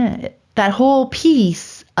 Yeah. That whole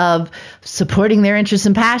piece of supporting their interests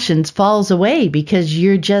and passions falls away because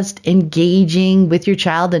you're just engaging with your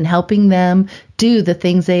child and helping them do the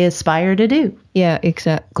things they aspire to do. Yeah,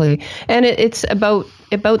 exactly. And it's about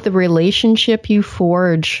the relationship you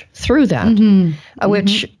forge through that,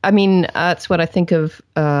 which, I mean, that's what I think of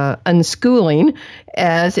unschooling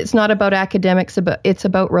as. It's not about academics, it's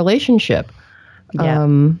about relationship. Yeah.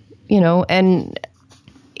 You know, and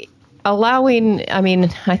allowing, I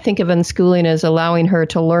mean, I think of unschooling as allowing her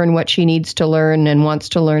to learn what she needs to learn and wants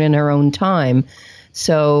to learn in her own time.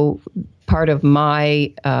 So part of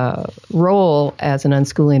my role as an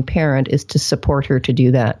unschooling parent is to support her to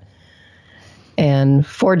do that and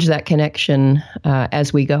forge that connection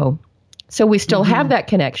as we go. So we still have that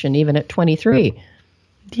connection even at 23.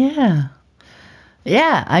 Yeah.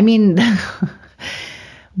 Yeah. I mean,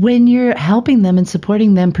 when you're helping them and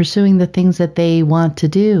supporting them, pursuing the things that they want to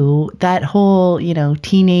do, that whole, you know,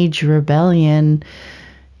 teenage rebellion,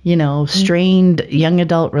 you know, strained young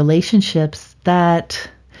adult relationships, that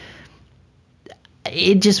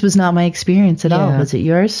it just was not my experience at all. Was it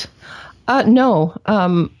yours? No.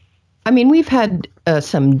 I mean, we've had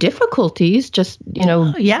some difficulties, just, you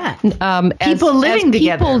know. People living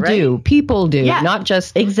together, right? People do, not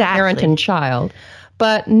just parent and child.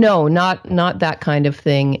 But no, not that kind of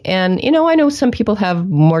thing. And, you know, I know some people have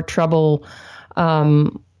more trouble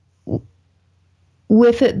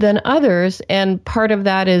with it than others. And part of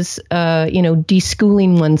that is, you know,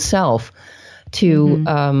 deschooling oneself to,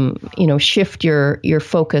 you know, shift your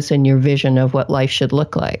focus and your vision of what life should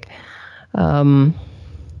look like.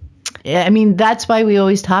 Yeah, I mean, that's why we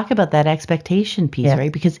always talk about that expectation piece,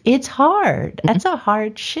 right? Because it's hard. That's a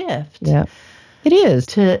hard shift. Yeah, it is.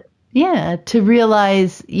 To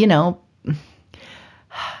realize, you know,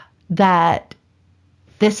 that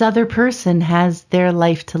this other person has their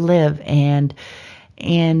life to live, and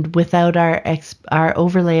without our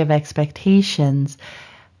overlay of expectations,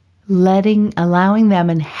 allowing them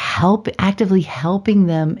and actively helping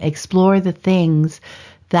them explore the things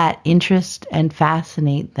that interest and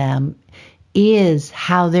fascinate them is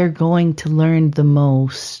how they're going to learn the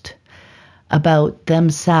most about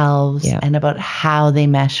themselves and about how they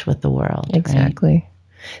mesh with the world. Exactly. Right?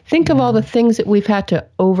 Think of all the things that we've had to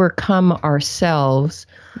overcome ourselves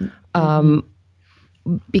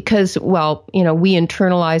because, well, you know, we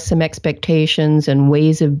internalize some expectations and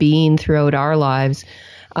ways of being throughout our lives.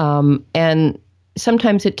 And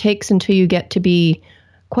sometimes it takes until you get to be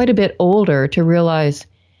quite a bit older to realize,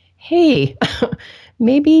 hey,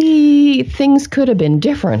 maybe things could have been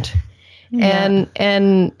different. Yeah.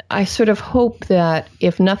 And I sort of hope that,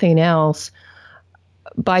 if nothing else,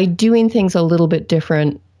 by doing things a little bit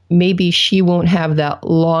different, maybe she won't have that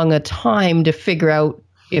long a time to figure out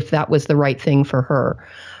if that was the right thing for her.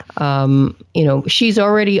 You know, she's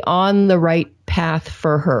already on the right path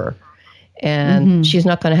for her. And she's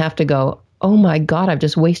not going to have to go, oh my God, I've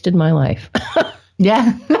just wasted my life.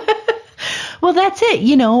 Yeah. Well, that's it.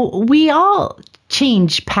 You know, we all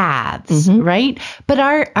change paths, right? But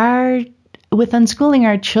with unschooling,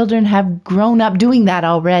 our children have grown up doing that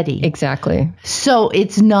already. Exactly. So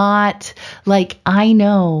it's not like, I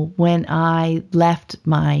know when I left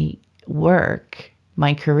my work,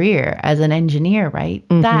 my career as an engineer, right?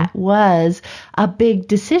 That was a big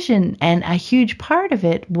decision. And a huge part of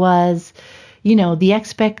it was, you know, the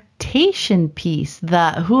expectation piece,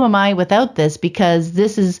 who am I without this? Because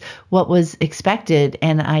this is what was expected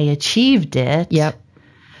and I achieved it. Yep.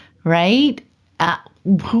 Right?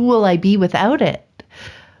 Who will I be without it?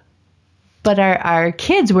 But our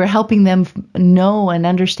kids, we're helping them know and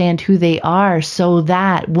understand who they are so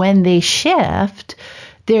that when they shift,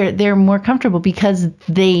 they're more comfortable because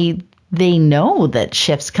they they know that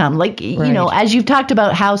shifts come. Like, you know, as you've talked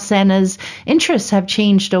about how Senna's interests have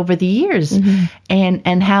changed over the years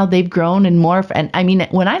and how they've grown and morphed. And I mean,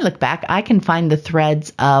 when I look back, I can find the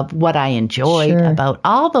threads of what I enjoyed about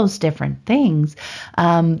all those different things.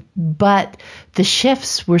 But the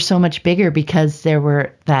shifts were so much bigger because there was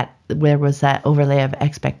that overlay of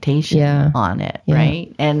expectation on it,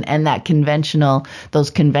 right? And that those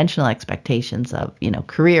conventional expectations of, you know,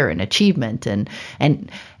 career and achievement and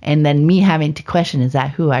then me having to question, is that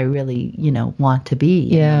who I really, you know, want to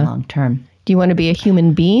be in the long term? Do you want to be a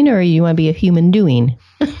human being or you want to be a human doing?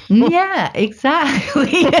 Yeah,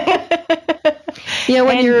 exactly.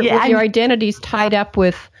 When your identity's tied up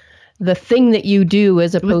with the thing that you do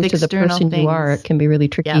as opposed to the person you are, it can be really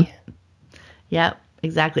tricky. Yeah,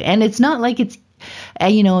 exactly. And it's not like it's,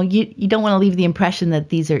 you know, you don't want to leave the impression that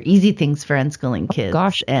these are easy things for unschooling kids.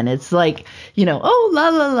 Gosh. And it's like, you know, oh, la,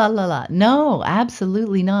 la, la, la, la. No,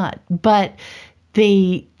 absolutely not. But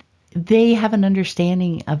they have an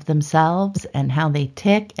understanding of themselves and how they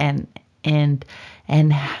tick and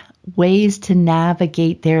ways to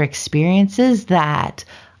navigate their experiences that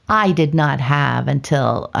I did not have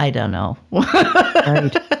until, I don't know,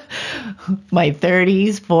 my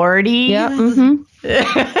 30s, 40s. Yeah.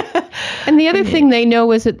 And the other thing they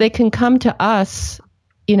know is that they can come to us,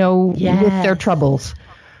 you know, with their troubles,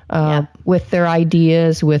 with their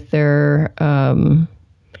ideas, with their, you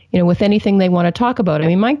know, with anything they want to talk about. I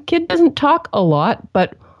mean, my kid doesn't talk a lot,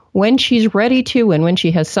 but when she's ready to and when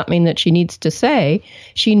she has something that she needs to say,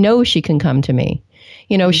 she knows she can come to me.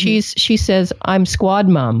 You know, she says, I'm squad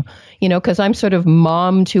mom, you know, because I'm sort of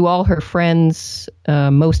mom to all her friends,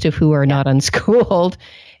 most of who are not unschooled.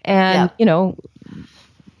 And, you know,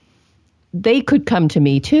 they could come to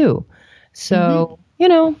me too. So, you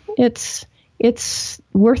know, it's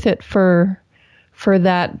worth it for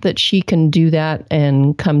that she can do that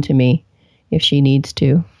and come to me if she needs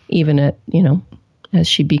to, even at, you know, as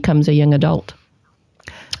she becomes a young adult.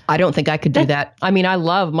 I don't think I could do that. I mean, I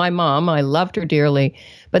love my mom. I loved her dearly,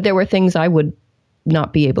 but there were things I would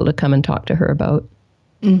not be able to come and talk to her about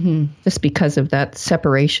just because of that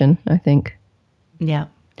separation, I think. Yeah.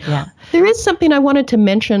 Yeah. There is something I wanted to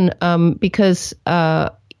mention because,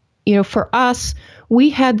 you know, for us, we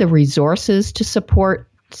had the resources to support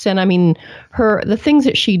Senna. I mean, the things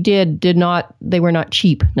that she they were not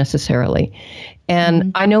cheap necessarily.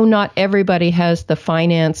 And I know not everybody has the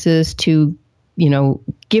finances to, you know,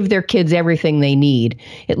 give their kids everything they need,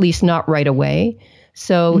 at least not right away.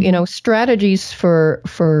 So, you know, strategies for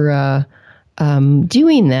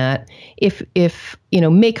doing that, if, you know,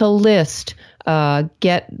 make a list,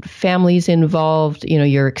 get families involved, you know,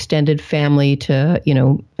 your extended family to, you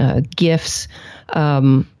know, gifts,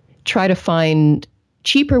 try to find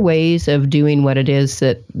cheaper ways of doing what it is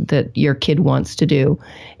that your kid wants to do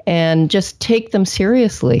and just take them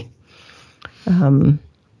seriously.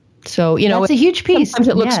 So, you know, that's a huge piece. Sometimes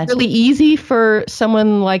it looks really easy for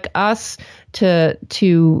someone like us to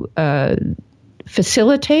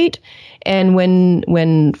facilitate. And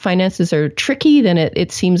when finances are tricky, then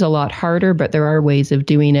it seems a lot harder, but there are ways of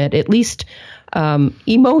doing it, at least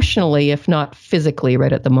emotionally, if not physically,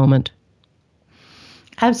 right at the moment.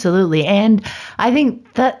 Absolutely. And I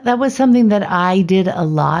think that was something that I did a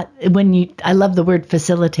lot I love the word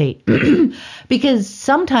facilitate because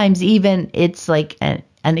sometimes even it's like an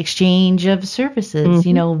exchange of services,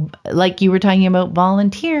 you know, like you were talking about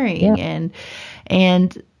volunteering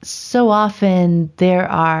and so often there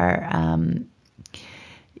are,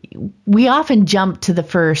 we often jump to the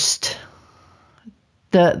first.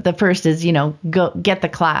 The first is, you know, go get the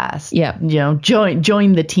class, you know,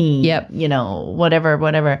 join the team, you know, whatever.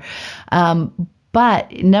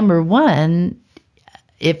 But number one,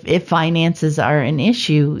 if finances are an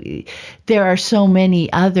issue, there are so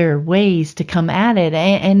many other ways to come at it.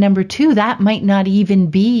 And number two, that might not even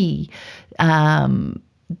be the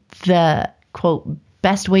quote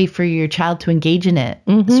best way for your child to engage in it,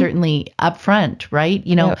 certainly up front, right?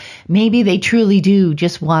 You know, maybe they truly do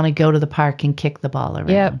just want to go to the park and kick the ball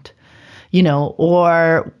around, you know,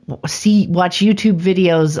 or watch YouTube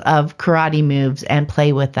videos of karate moves and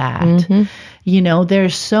play with that. You know,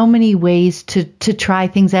 there's so many ways to try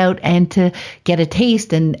things out and to get a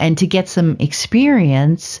taste and to get some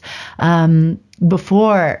experience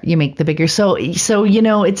before you make the bigger. So, you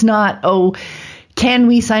know, it's not, can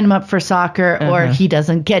we sign him up for soccer or he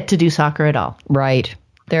doesn't get to do soccer at all? Right.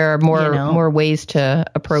 There are more ways to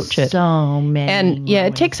approach it. So many. And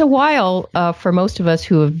it takes a while for most of us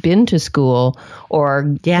who have been to school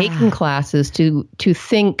or taken classes to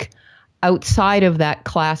think outside of that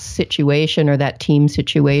class situation or that team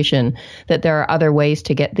situation that there are other ways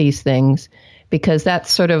to get these things, because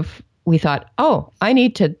that's sort of we thought, oh, I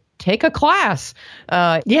need to take a class.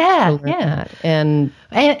 Yeah. That. And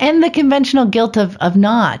the conventional guilt of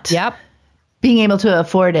not being able to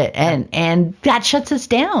afford it. And that shuts us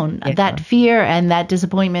down, that fear and that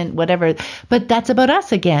disappointment, whatever. But that's about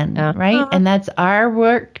us again, right? And that's our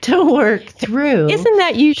work to work through. Isn't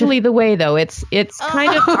that usually the way, though? It's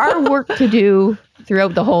kind of our work to do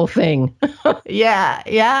throughout the whole thing.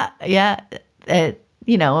 Yeah.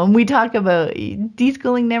 And we talk about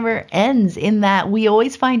deschooling never ends, in that we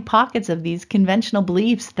always find pockets of these conventional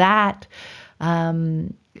beliefs that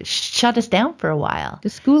shut us down for a while.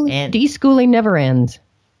 Deschooling never ends.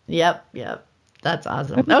 Yep. That's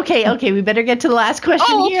awesome. Okay, we better get to the last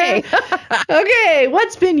question here. Okay,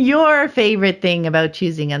 what's been your favorite thing about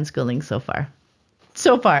choosing unschooling so far?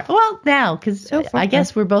 Well, now, because I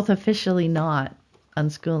guess we're both officially not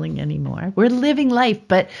unschooling anymore. We're living life,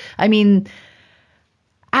 but I mean,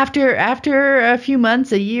 after a few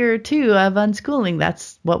months, a year or two of unschooling,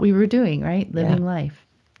 that's what we were doing, right? Living life.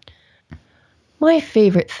 My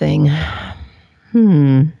favorite thing.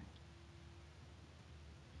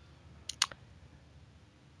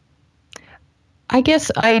 I guess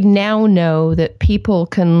I now know that people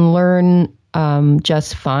can learn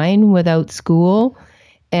just fine without school,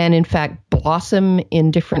 and in fact blossom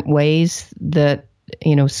in different ways that,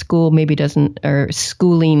 school maybe doesn't, or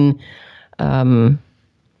schooling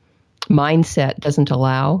mindset doesn't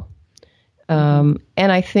allow. And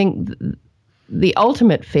I think the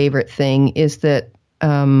ultimate favorite thing is that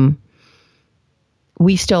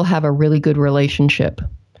we still have a really good relationship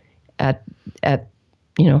at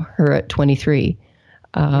her at 23.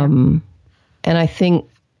 And I think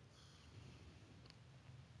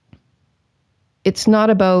it's not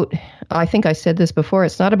about, I think I said this before,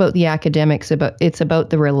 it's not about the academics, it's about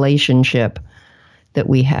the relationship that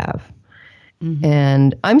we have. Mm-hmm.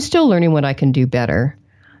 And I'm still learning what I can do better.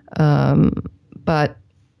 But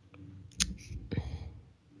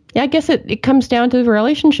I guess it comes down to the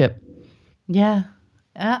relationship. Yeah.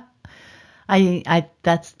 I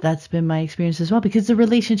that's been my experience as well, because the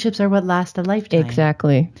relationships are what last a lifetime.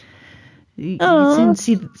 Exactly. You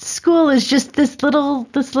see, school is just this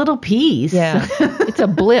little piece. Yeah. It's a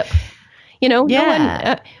blip. No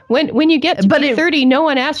one, when you get to be 30, no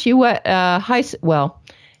one asks you what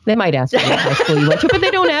they might ask you what high school you went to, but they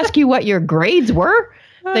don't ask you what your grades were.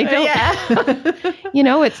 They don't. Yeah.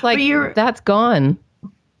 It's like that's gone.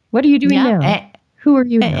 What are you doing now? Who are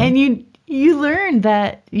you now? And you learn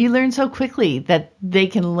so quickly that they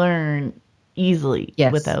can learn easily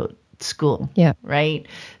without school. Yeah. Right.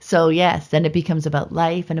 So yes, then it becomes about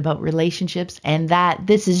life and about relationships, and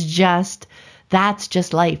that's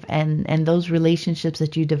just life, and those relationships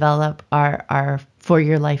that you develop are for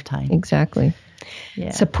your lifetime. Exactly.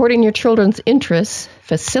 Yeah. Supporting your children's interests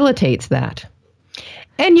facilitates that.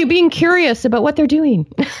 And you being curious about what they're doing.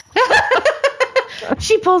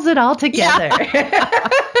 She pulls it all together.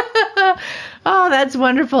 Yeah. Oh, that's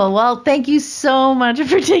wonderful. Well, thank you so much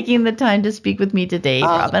for taking the time to speak with me today,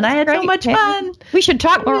 Robin. I had so much fun. We should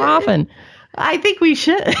talk more often. I think we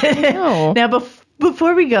should. Now,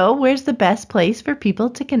 before we go, where's the best place for people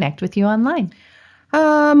to connect with you online?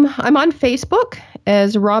 I'm on Facebook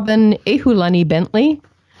as Robin Ehulani Bentley.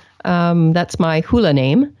 That's my hula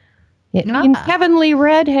name. It means Heavenly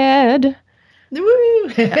Redhead.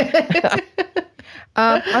 Woo!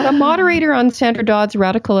 I'm a moderator on Sandra Dodd's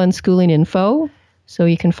Radical Unschooling Info, so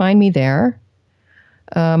you can find me there.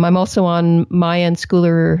 I'm also on My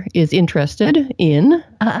Unschooler is Interested in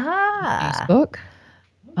Facebook.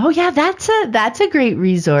 Oh yeah, that's a great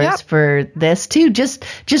resource for this too. Just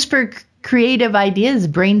for creative ideas,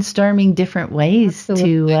 brainstorming different ways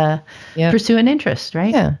to pursue an interest,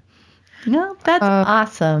 right? Yeah. No, that's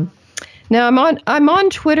awesome. Now I'm on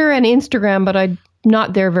Twitter and Instagram, but I'm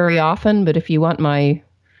not there very often. But if you want my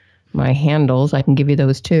handles, I can give you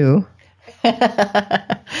those too.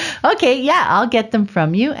 Okay, yeah, I'll get them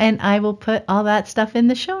from you, and I will put all that stuff in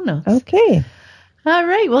the show notes. Okay. All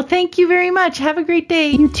right. Well, thank you very much. Have a great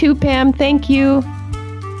day. You too, Pam. Thank you.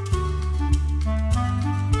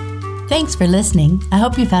 Thanks for listening. I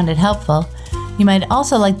hope you found it helpful. You might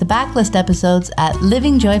also like the backlist episodes at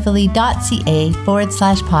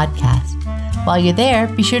livingjoyfully.ca/podcast. While you're there,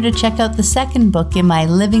 be sure to check out the second book in my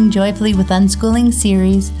Living Joyfully with Unschooling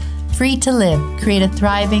series, Free to Live, Create a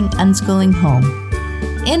Thriving Unschooling Home.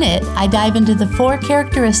 In it, I dive into the 4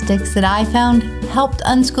 characteristics that I found helped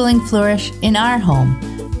unschooling flourish in our home: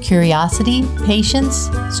 curiosity,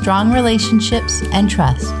 patience, strong relationships, and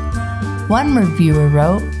trust. One reviewer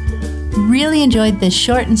wrote, "Really enjoyed this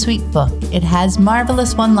short and sweet book. It has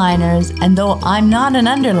marvelous one-liners, and though I'm not an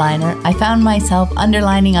underliner, I found myself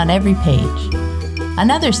underlining on every page.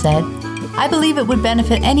 Another said, I believe it would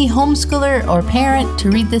benefit any homeschooler or parent to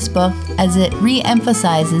read this book as it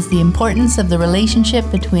re-emphasizes the importance of the relationship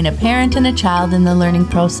between a parent and a child in the learning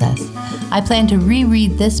process. I plan to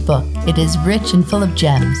reread this book. It is rich and full of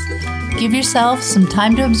gems. Give yourself some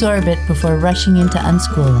time to absorb it before rushing into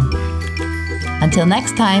unschooling. Until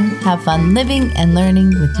next time, have fun living and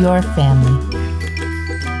learning with your family.